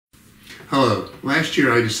Hello. Last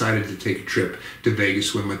year I decided to take a trip to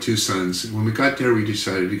Vegas with my two sons. When we got there, we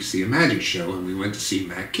decided to see a magic show, and we went to see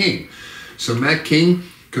Matt King. So Matt King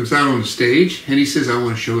comes out on the stage, and he says, I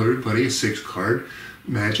want to show everybody a 6-card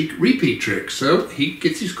magic repeat trick. So he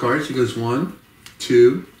gets these cards. He goes 1,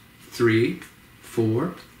 2, 3,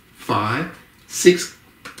 4, 5, 6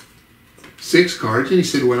 cards. And he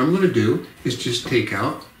said, what I'm going to do is just take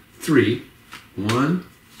out 3. 1,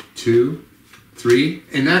 2, 3,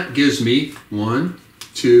 and that gives me 1,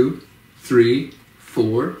 2, 3,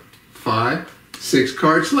 4, 5, 6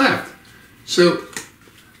 cards left. So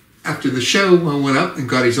after the show, I went up and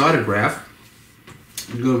got his autograph.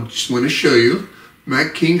 Just want to show you.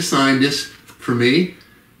 Matt King signed this for me.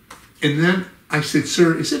 And then I said,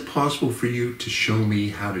 sir, is it possible for you to show me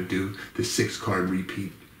how to do the 6-card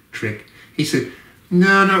repeat trick? He said,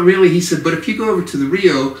 no, not really. He said, but if you go over to the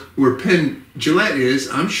Rio where Penn is,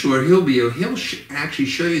 I'm sure he'll actually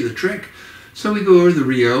show you the trick. So we go over to the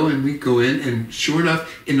Rio and we go in, and sure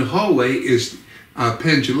enough, in the hallway is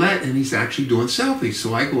Penn, and he's actually doing selfies.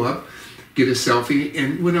 So I go up, get a selfie,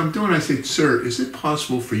 and when I'm doing, I said, sir, is it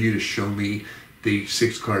possible for you to show me the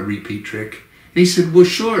 6-card repeat trick? And he said, well,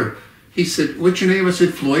 sure. He said, what's your name? I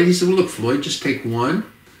said, Floyd. He said, well, look, Floyd, just take 1,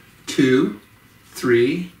 2,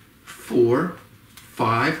 3, 4,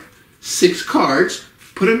 5, 6 cards,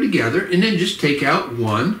 put them together, and then just take out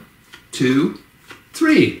 1, 2,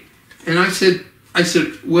 3. And I said,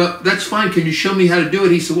 well, that's fine. Can you show me how to do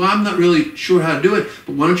it? He said, well, I'm not really sure how to do it,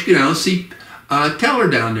 but why don't you get down and see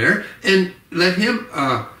Tellar down there and let him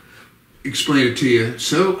explain it to you.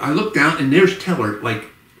 So I looked down, and there's Tellar,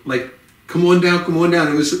 like, come on down, come on down.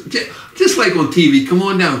 It was just like on TV, come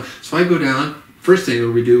on down. So I go down. First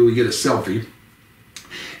thing we do, we get a selfie.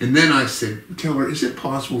 And then I said, Tellar, is it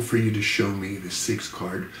possible for you to show me the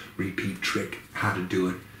 6-card repeat trick, how to do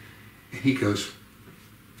it? And he goes,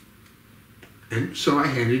 and so I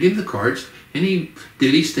handed him the cards, and he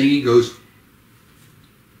did his thing. He goes,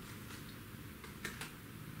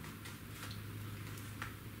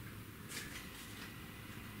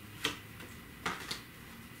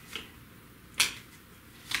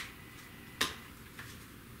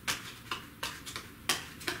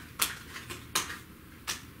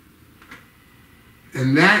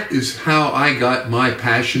 and that is how I got my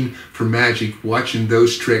passion for magic, watching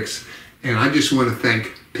those tricks. And I just want to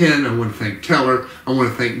thank Penn, I want to thank Tellar, I want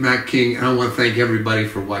to thank Matt King, and I want to thank everybody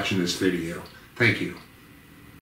for watching this video. Thank you.